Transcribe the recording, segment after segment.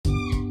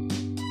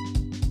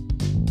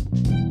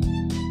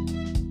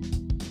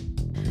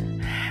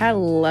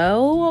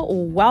Hello,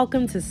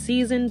 welcome to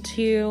season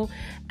 2,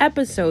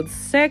 episode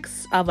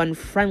 6 of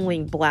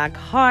Unfriendly Black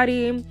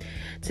Hottie.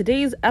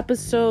 Today's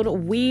episode,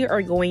 we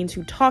are going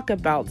to talk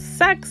about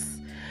sex,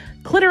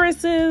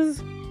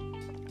 clitorises,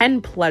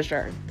 and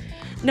pleasure.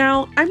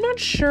 Now, I'm not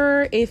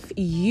sure if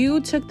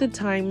you took the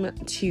time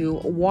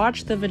to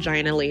watch The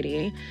Vagina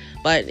Lady,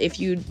 but if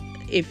you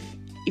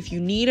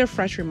need a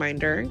fresh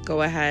reminder,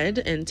 go ahead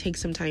and take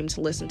some time to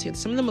listen to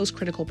some of the most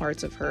critical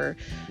parts of her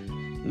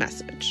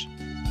message.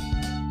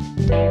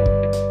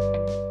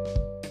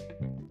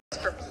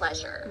 For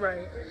pleasure.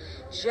 Right.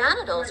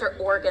 Genitals are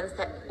organs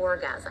that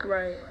orgasm.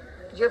 Right.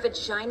 Your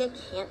vagina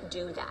can't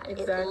do that.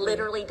 Exactly. It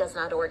literally does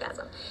not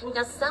orgasm.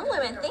 Now, some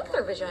women think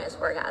their vagina is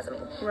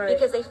orgasming Right.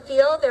 because they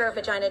feel their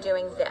vagina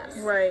doing this.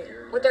 Right.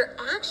 What they're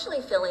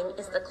actually feeling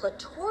is the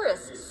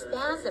clitoris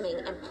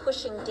spasming and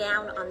pushing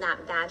down on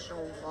that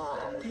vaginal wall.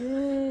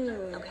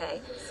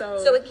 Okay?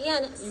 So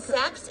again,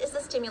 sex is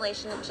the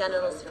stimulation of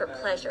genitals for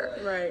pleasure.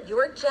 Right.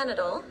 Your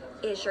genital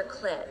is your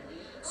clit.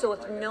 So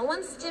if no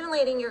one's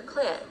stimulating your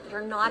clit,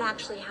 you're not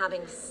actually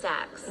having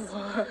sex.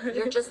 What?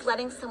 You're just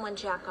letting someone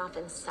jack off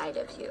inside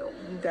of you.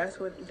 That's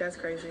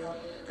crazy.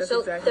 That's So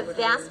exactly the what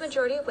vast it is.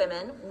 majority of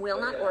women will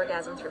not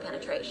orgasm through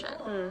penetration.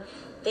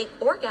 They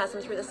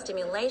orgasm through the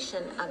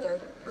stimulation of their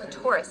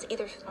clitoris,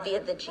 either via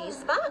the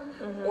G-spot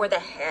or the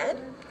head,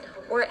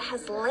 or it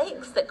has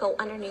legs that go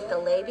underneath the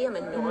labia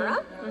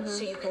minora,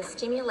 so you can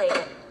stimulate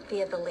it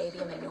via the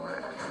labia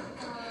minora.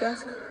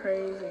 That's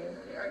crazy.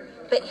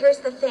 But here's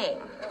the thing.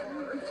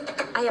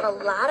 I have a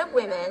lot of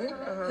women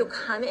who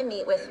come and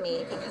meet with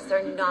me because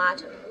they're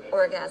not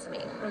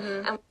orgasming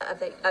and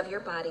of your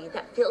body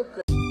that feel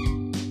good.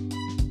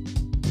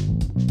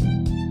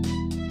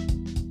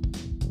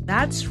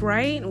 That's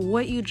right.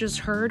 What you just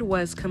heard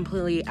was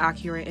completely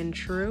accurate and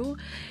true.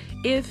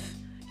 If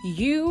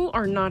you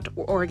are not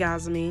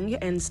orgasming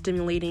and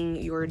stimulating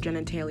your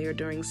genitalia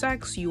during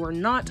sex, you are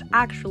not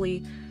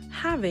actually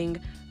having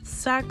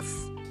sex.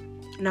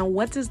 Now,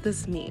 what does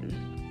this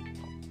mean?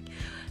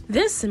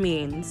 This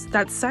means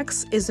that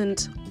sex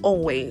isn't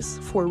always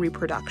for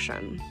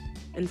reproduction.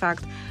 In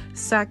fact,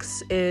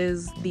 sex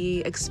is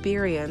the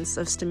experience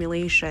of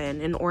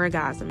stimulation and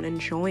orgasm, and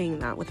enjoying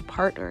that with a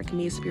partner. It can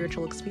be a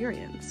spiritual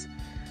experience.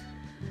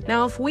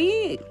 Now, if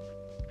we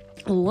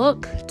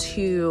look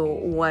to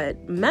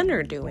what men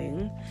are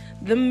doing,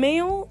 the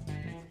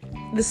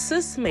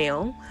cis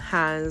male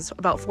has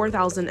about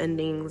 4,000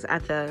 endings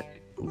at the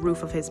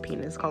roof of his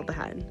penis called the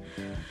head.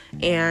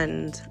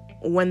 And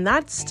when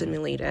that's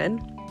stimulated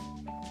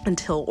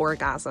until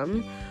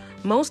orgasm,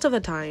 most of the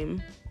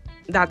time,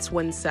 that's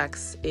when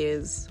sex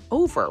is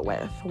over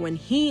with, when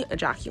he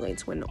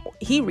ejaculates, when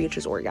he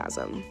reaches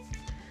orgasm.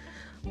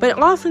 But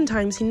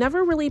oftentimes, he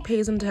never really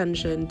pays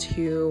attention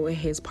to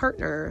his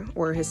partner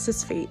or his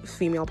cis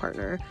female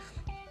partner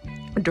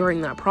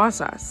during that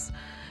process.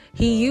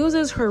 He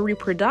uses her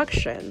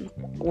reproduction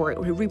or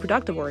her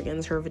reproductive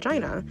organs, her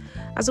vagina,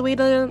 as a way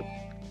to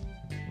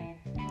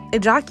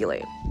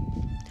ejaculate.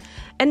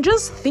 And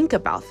just think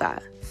about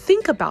that.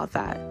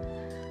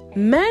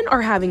 Men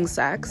are having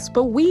sex,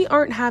 but we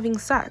aren't having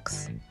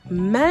sex.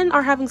 Men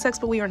are having sex,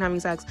 but we aren't having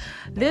sex.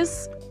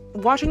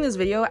 Watching this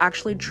video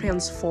actually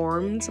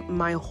transformed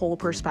my whole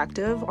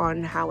perspective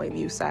on how I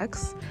view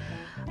sex.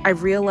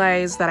 I've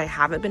realized that I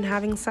haven't been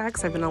having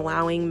sex. I've been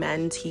allowing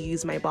men to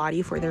use my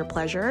body for their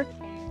pleasure.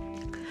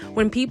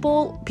 When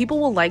people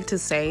will like to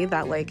say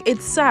that, like,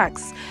 it's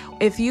sex.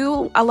 If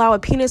you allow a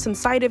penis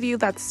inside of you,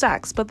 that's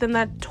sex. But then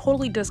that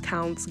totally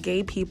discounts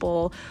gay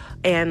people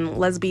and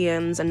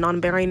lesbians and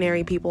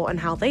non-binary people and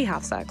how they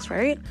have sex,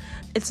 right?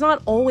 It's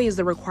not always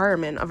the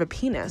requirement of a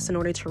penis in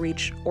order to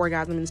reach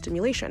orgasm and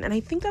stimulation. And I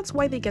think that's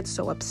why they get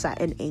so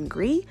upset and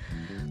angry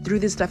through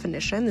this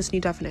new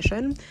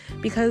definition,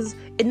 because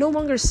it no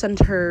longer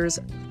centers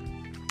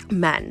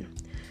men.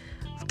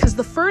 Because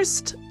the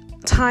first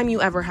time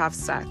you ever have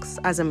sex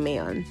as a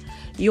man,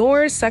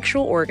 your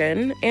sexual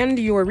organ and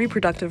your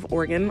reproductive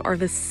organ are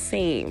the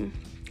same.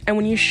 And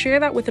when you share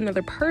that with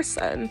another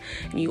person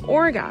and you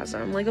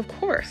orgasm, like, of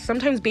course,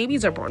 sometimes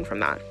babies are born from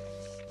that.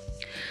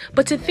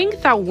 But to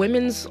think that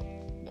women's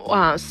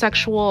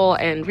sexual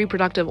and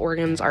reproductive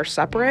organs are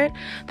separate,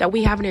 that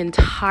we have an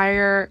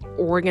entire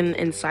organ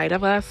inside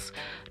of us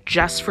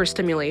just for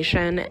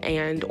stimulation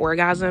and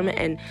orgasm,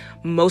 and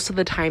most of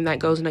the time that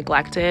goes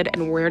neglected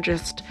and we're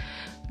just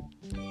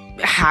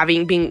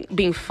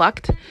being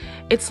fucked,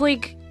 it's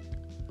like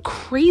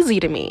crazy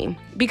to me,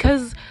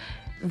 because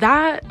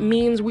that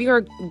means we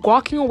are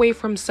walking away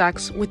from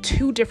sex with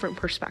two different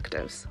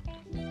perspectives.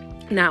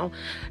 Now,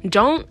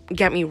 don't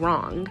get me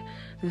wrong,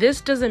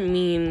 this doesn't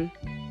mean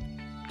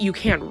you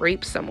can't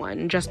rape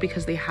someone just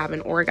because they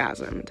haven't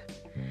orgasmed.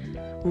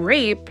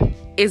 Rape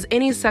is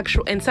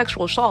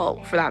sexual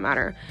assault, for that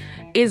matter,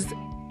 is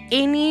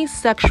any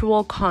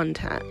sexual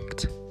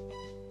contact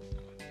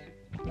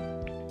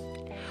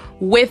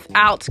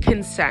without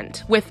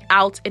consent,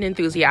 without an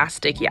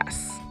enthusiastic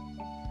yes.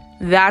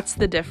 That's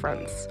the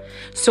difference.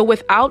 So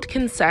without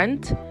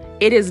consent,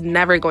 it is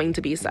never going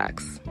to be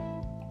sex.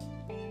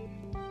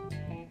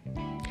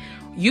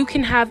 You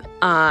can have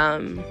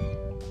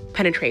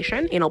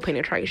penetration, anal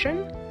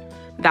penetration.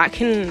 That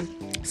can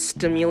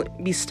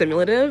be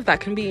stimulative. That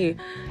can be,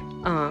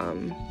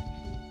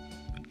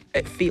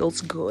 it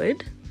feels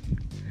good.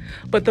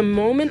 But the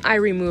moment I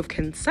remove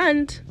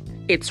consent,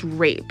 it's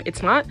rape.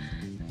 It's not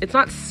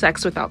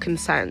sex without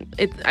consent.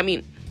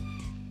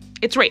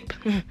 It's rape.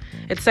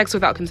 It's sex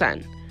without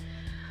consent.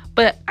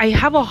 But I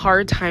have a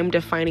hard time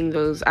defining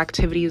those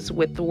activities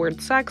with the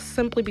word sex,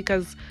 simply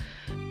because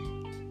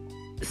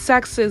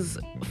sex is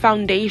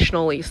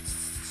foundationally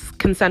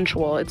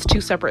consensual. It's two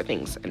separate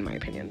things, in my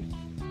opinion.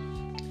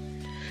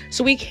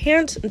 So we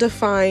can't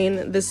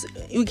define this,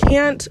 we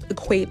can't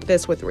equate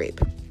this with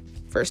rape,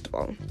 first of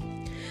all.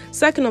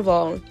 Second of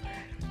all,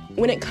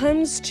 when it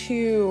comes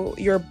to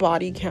your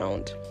body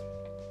count,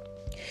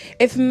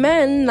 if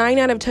men 9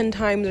 out of 10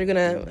 times are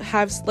gonna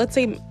have, let's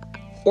say,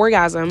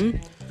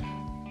 orgasm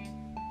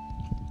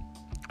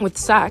with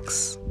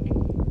sex,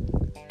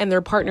 and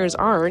their partners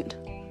aren't,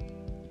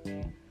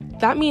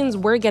 that means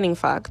we're getting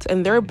fucked,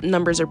 and their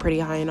numbers are pretty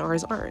high and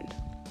ours aren't.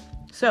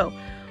 So,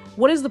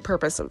 what is the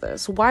purpose of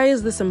this? Why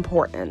is this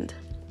important?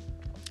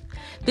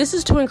 This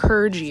is to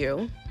encourage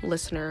you,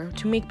 listener,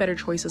 to make better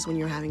choices when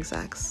you're having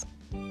sex.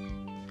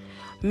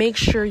 Make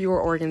sure your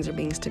organs are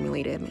being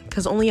stimulated,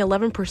 because only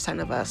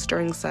 11% of us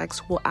during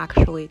sex will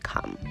actually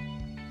come.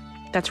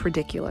 That's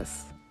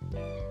ridiculous.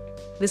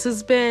 This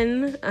has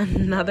been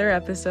another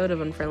episode of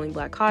Unfriendly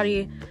Black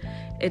Hottie.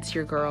 It's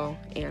your girl,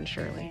 Anne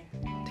Shirley.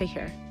 Take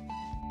care.